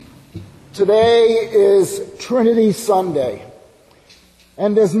Today is Trinity Sunday,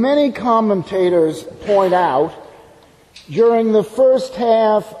 and as many commentators point out, during the first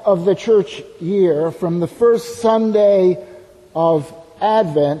half of the church year, from the first Sunday of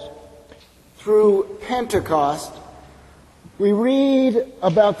Advent through Pentecost, we read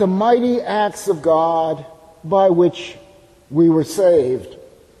about the mighty acts of God by which we were saved.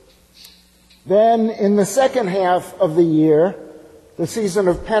 Then, in the second half of the year, the season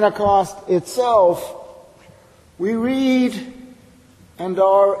of Pentecost itself, we read and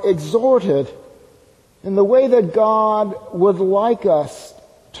are exhorted in the way that God would like us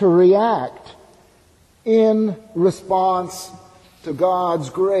to react in response to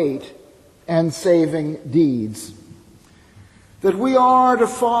God's great and saving deeds. That we are to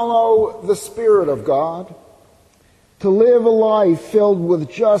follow the Spirit of God, to live a life filled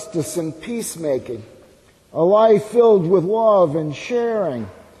with justice and peacemaking, a life filled with love and sharing,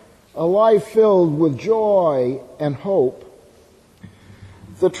 a life filled with joy and hope.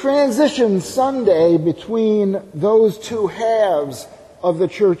 The transition Sunday between those two halves of the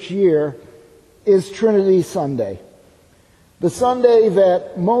church year is Trinity Sunday. The Sunday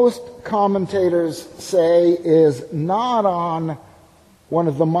that most commentators say is not on one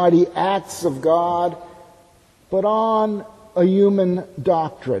of the mighty acts of God, but on a human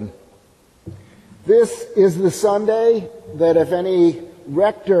doctrine. This is the Sunday that if any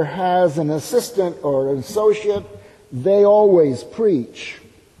rector has an assistant or an associate, they always preach.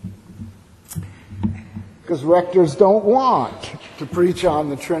 Because rectors don't want to preach on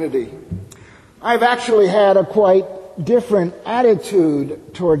the Trinity. I've actually had a quite different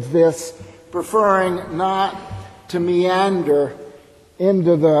attitude towards this, preferring not to meander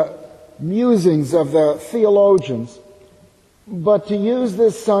into the musings of the theologians, but to use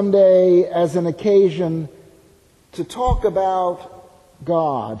this Sunday as an occasion to talk about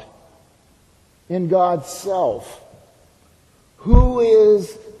God in God's self. Who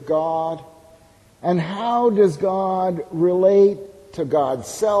is God, and how does God relate to God's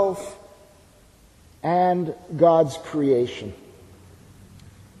self and God's creation?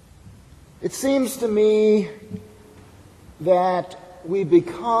 It seems to me that we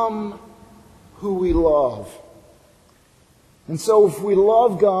become who we love. And so if we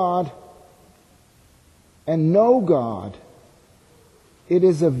love God and know God, it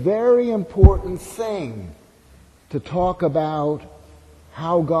is a very important thing to talk about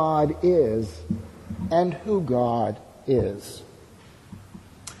how God is and who God is.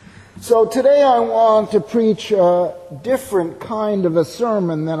 So today I want to preach a different kind of a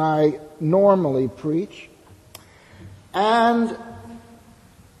sermon than I normally preach. And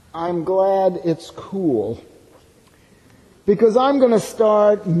I'm glad it's cool, because I'm going to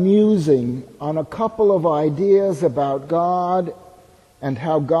start musing on a couple of ideas about God and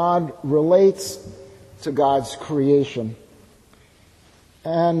how God relates to God's creation.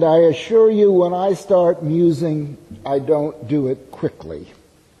 And I assure you, when I start musing, I don't do it quickly.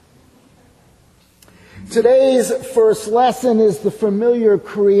 Today's first lesson is the familiar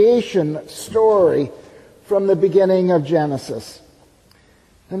creation story from the beginning of Genesis.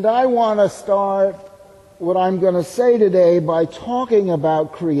 And I want to start what I'm going to say today by talking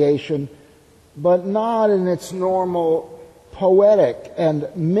about creation, but not in its normal poetic and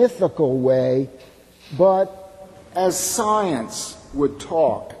mythical way, but as science would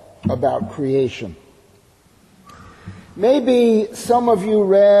talk about creation. Maybe some of you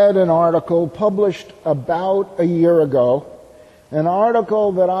read an article published about a year ago, an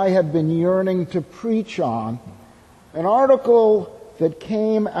article that I have been yearning to preach on, an article that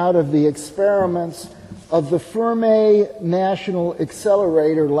came out of the experiments of the Fermi National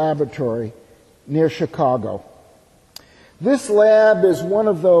Accelerator Laboratory near Chicago. This lab is one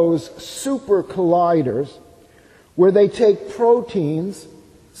of those super colliders where they take protons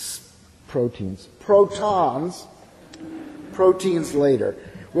later,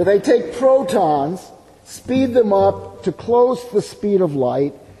 where they take protons, speed them up to close the speed of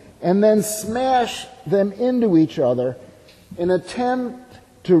light, and then smash them into each other in an attempt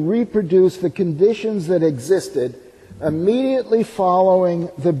to reproduce the conditions that existed immediately following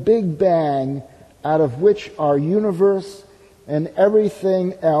the Big Bang, out of which our universe and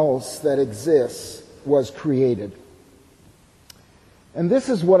everything else that exists was created. And this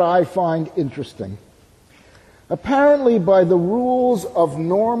is what I find interesting. Apparently, by the rules of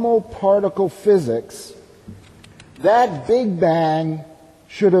normal particle physics, that Big Bang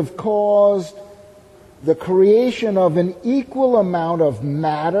should have caused the creation of an equal amount of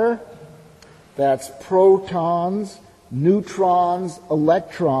matter, that's protons, neutrons,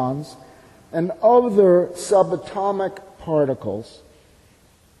 electrons, and other subatomic particles,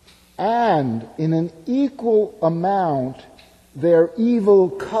 and in an equal amount their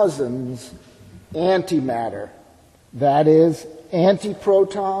evil cousins, antimatter. That is,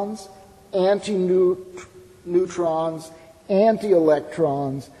 antiprotons, antineutrons,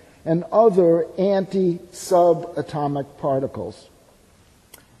 antielectrons, and other anti-subatomic particles.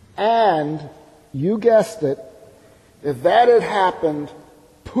 And, you guessed it, if that had happened,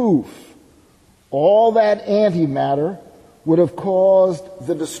 poof, all that antimatter would have caused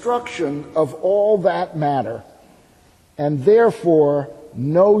the destruction of all that matter, and therefore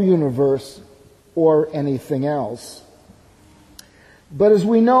no universe or anything else. But as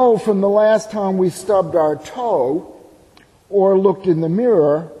we know from the last time we stubbed our toe or looked in the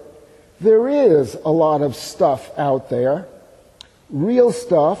mirror, there is a lot of stuff out there, real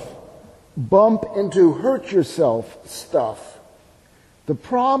stuff, bump into hurt yourself stuff. The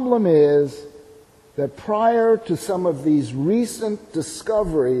problem is that prior to some of these recent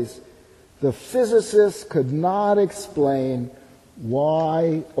discoveries, the physicists could not explain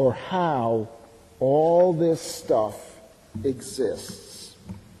why or how all this stuff exists.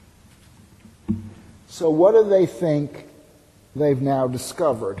 So what do they think they've now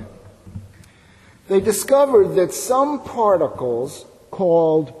discovered? They discovered that some particles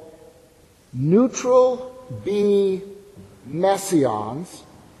called neutral B mesons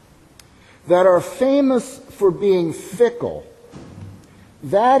that are famous for being fickle.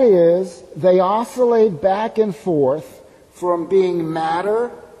 That is, they oscillate back and forth from being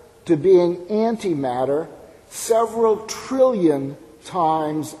matter to being antimatter several trillion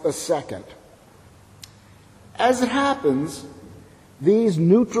times a second. As it happens, these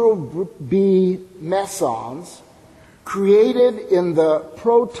neutral B mesons, created in the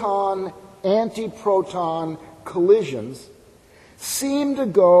proton-antiproton collisions, seem to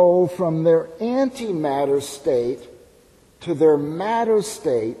go from their antimatter state to their matter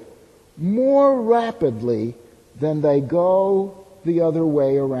state more rapidly than they go the other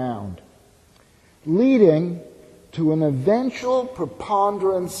way around, leading to an eventual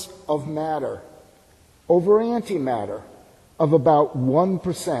preponderance of matter over antimatter of about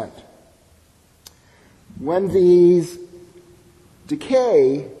 1%. When these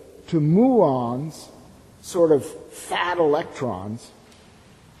decay to muons, sort of fat electrons,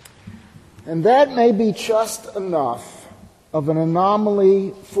 and that may be just enough of an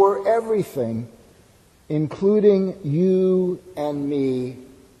anomaly for everything, including you and me,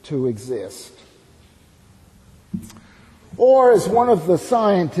 to exist. Or, as one of the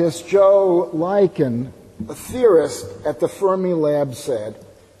scientists, Joe Lycan, a theorist at the Fermi Lab, said,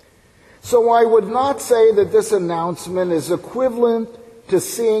 "So I would not say that this announcement is equivalent to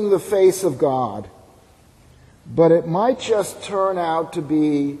seeing the face of God, but it might just turn out to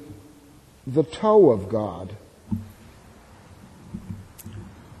be the toe of God."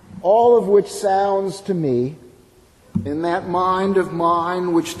 All of which sounds to me, in that mind of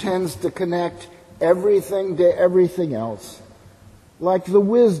mine which tends to connect everything to everything else, like the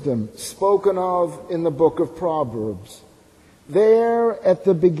wisdom spoken of in the book of Proverbs, there at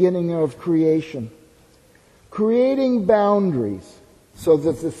the beginning of creation, creating boundaries so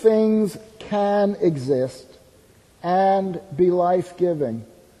that the things can exist and be life-giving,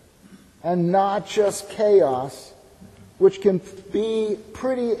 and not just chaos, which can be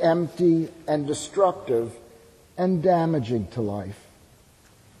pretty empty and destructive and damaging to life.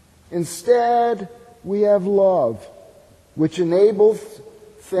 Instead, we have love, which enables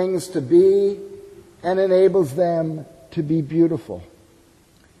things to be and enables them to be beautiful.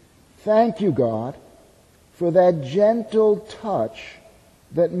 Thank you, God, for that gentle touch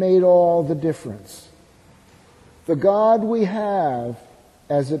that made all the difference. The God we have,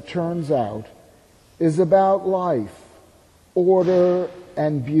 as it turns out, is about life, order,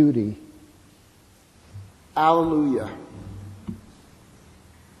 and beauty. Alleluia.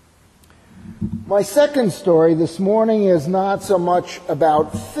 My second story this morning is not so much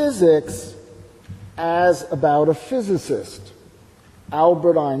about physics as about a physicist,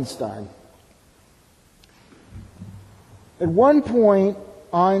 Albert Einstein. At one point,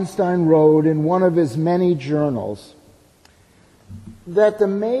 Einstein wrote in one of his many journals that the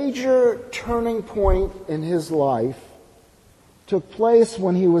major turning point in his life took place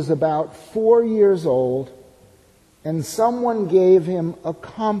when he was about 4 years old, and someone gave him a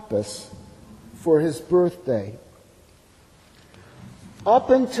compass for his birthday. Up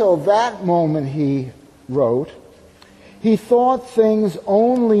until that moment, he wrote, he thought things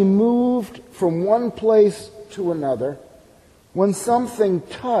only moved from one place to another when something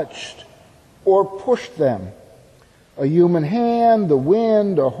touched or pushed them. A human hand, the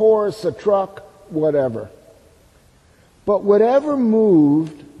wind, a horse, a truck, whatever. But whatever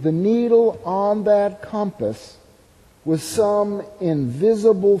moved the needle on that compass was some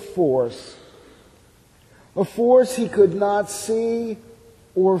invisible force, a force he could not see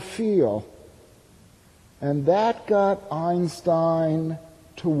or feel. And that got Einstein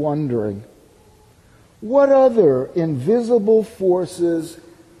to wondering what other invisible forces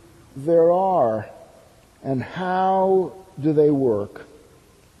there are and how do they work.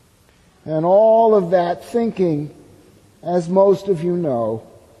 And all of that thinking, as most of you know,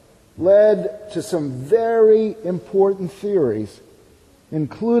 led to some very important theories,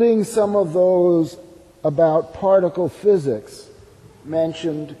 including some of those about particle physics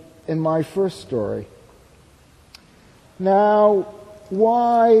mentioned in my first story. Now,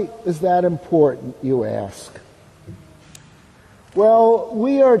 why is that important, you ask? Well,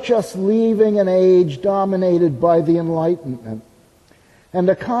 we are just leaving an age dominated by the Enlightenment and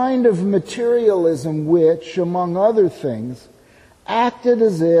a kind of materialism which, among other things, acted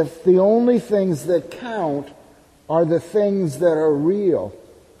as if the only things that count are the things that are real,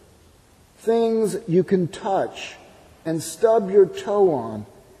 things you can touch and stub your toe on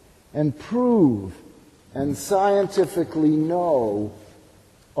and prove and scientifically know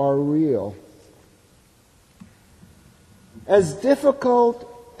are real. As difficult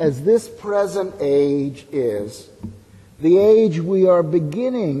as this present age is, the age we are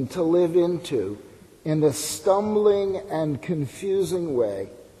beginning to live into in a stumbling and confusing way,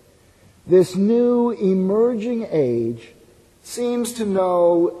 this new emerging age seems to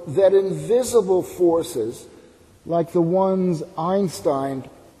know that invisible forces, like the ones Einstein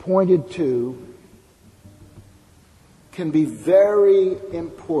pointed to, can be very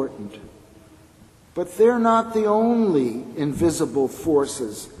important. But they're not the only invisible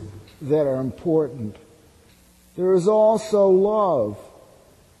forces that are important. There is also love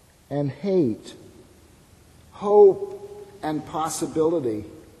and hate, hope and possibility.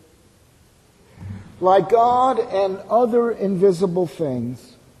 Like God and other invisible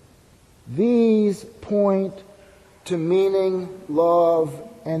things, these point to meaning, love,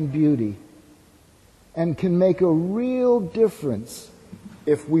 and beauty, and can make a real difference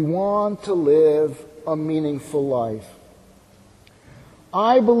if we want to live a meaningful life.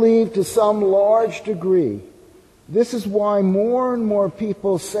 I believe to some large degree this is why more and more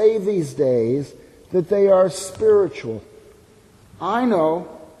people say these days that they are spiritual. I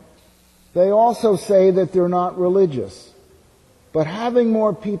know they also say that they're not religious. But having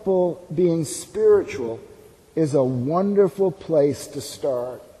more people being spiritual is a wonderful place to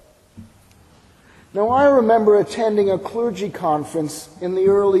start. Now, I remember attending a clergy conference in the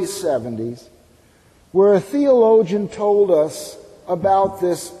early 70s where a theologian told us about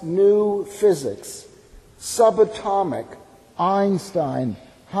this new physics, subatomic, Einstein,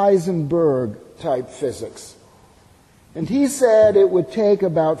 Heisenberg type physics. And he said it would take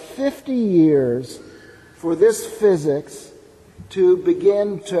about 50 years for this physics to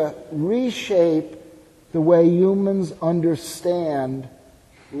begin to reshape the way humans understand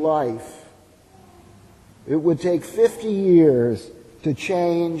life. It would take 50 years to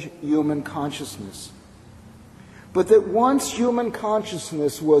change human consciousness. But that once human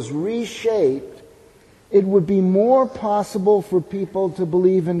consciousness was reshaped, it would be more possible for people to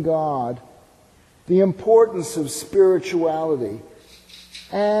believe in God, the importance of spirituality,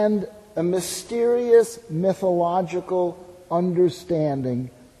 and a mysterious mythological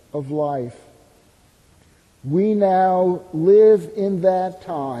understanding of life. We now live in that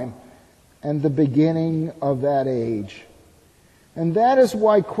time and the beginning of that age. And that is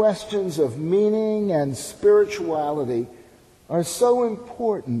why questions of meaning and spirituality are so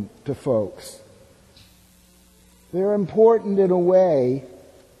important to folks. They're important in a way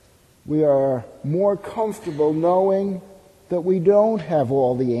we are more comfortable knowing that we don't have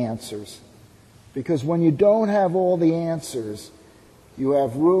all the answers. Because when you don't have all the answers, you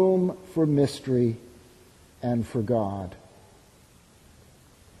have room for mystery and for God.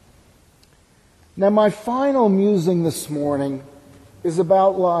 Now, my final musing this morning is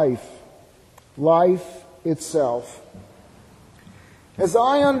about life itself. As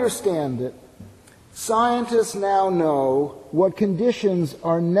I understand it, scientists now know what conditions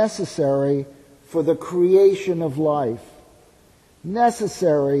are necessary for the creation of life,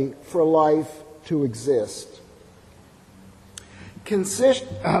 necessary for life to exist.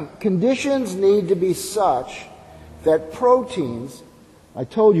 Conditions need to be such that proteins, I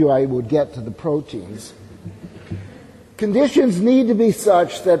told you I would get to the proteins. Conditions need to be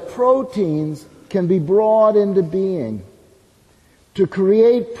such that proteins can be brought into being. To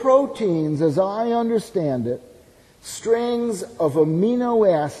create proteins, as I understand it, strings of amino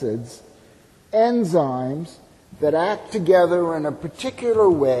acids, enzymes, that act together in a particular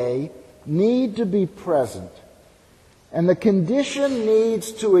way need to be present. And the condition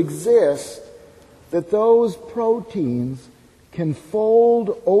needs to exist that those proteins can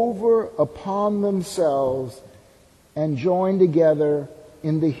fold over upon themselves and join together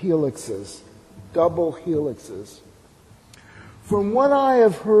into helixes, double helixes. From what I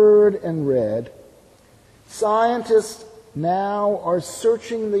have heard and read, scientists now are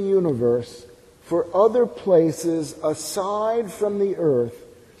searching the universe for other places aside from the Earth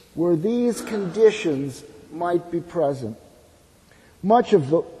where these conditions might be present. Much of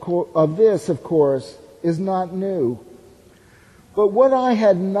this, of course, is not new. But what I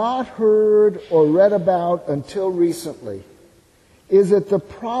had not heard or read about until recently is that the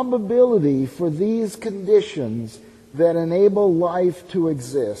probability for these conditions that enable life to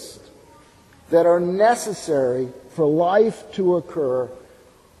exist, that are necessary for life to occur,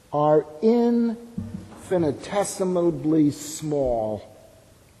 are infinitesimally small.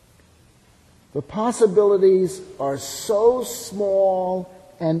 The possibilities are so small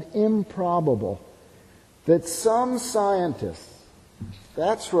and improbable that some scientists,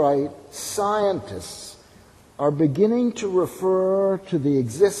 that's right, scientists, are beginning to refer to the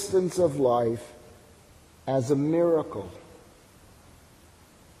existence of life as a miracle.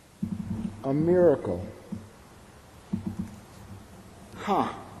 A miracle.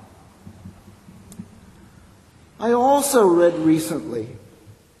 I also read recently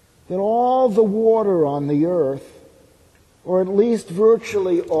that all the water on the earth, or at least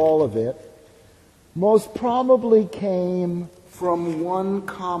virtually all of it, most probably came from one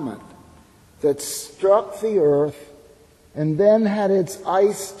comet that struck the earth and then had its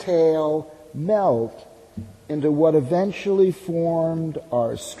ice tail melt into what eventually formed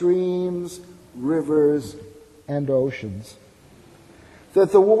our streams, rivers, and oceans.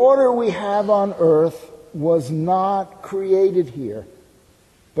 That the water we have on earth was not created here,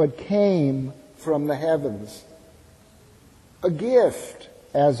 but came from the heavens. A gift,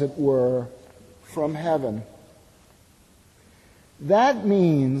 as it were, from heaven. That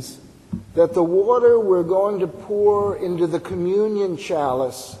means that the water we're going to pour into the communion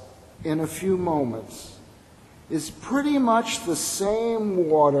chalice in a few moments is pretty much the same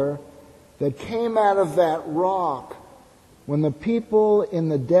water that came out of that rock when the people in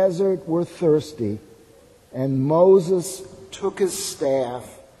the desert were thirsty and Moses took his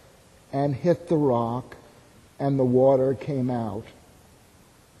staff and hit the rock and the water came out.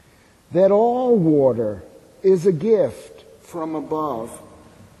 That all water is a gift from above.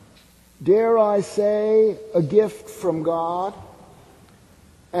 Dare I say, a gift from God?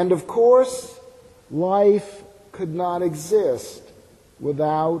 And of course, life could not exist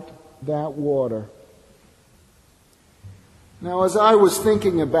without that water. Now, as I was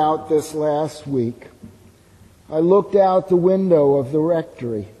thinking about this last week, I looked out the window of the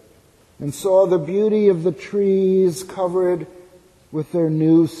rectory and saw the beauty of the trees covered with their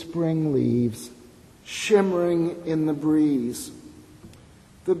new spring leaves, shimmering in the breeze.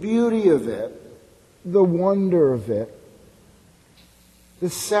 The beauty of it, the wonder of it, the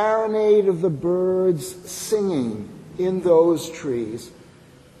serenade of the birds singing in those trees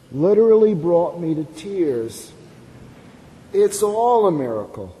literally brought me to tears. It's all a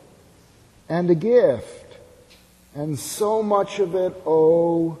miracle and a gift, and so much of it,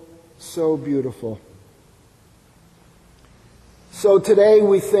 oh, so beautiful. So today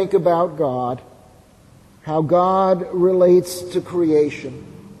we think about God, how God relates to creation,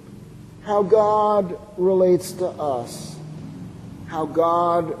 how God relates to us, how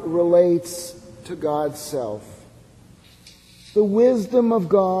God relates to God's self. The wisdom of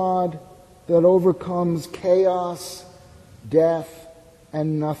God that overcomes chaos, death,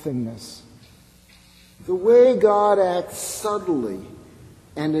 and nothingness. The way God acts subtly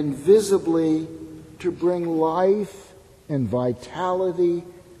and invisibly to bring life and vitality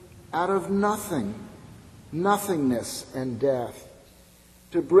out of nothing, nothingness and death,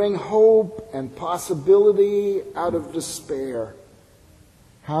 to bring hope and possibility out of despair.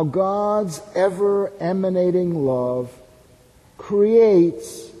 How God's ever-emanating love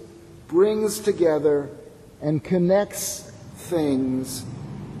creates, brings together, and connects things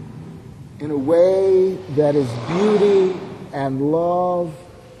in a way that is beauty and love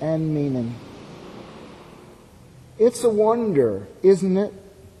and meaning. It's a wonder, isn't it?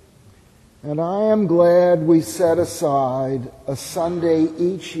 And I am glad we set aside a Sunday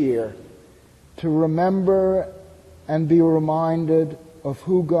each year to remember and be reminded of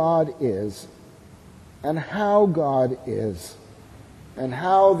who God is and how God is and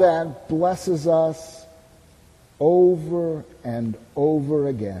how that blesses us over and over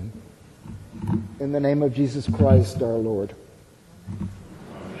again. in the name of Jesus Christ our Lord.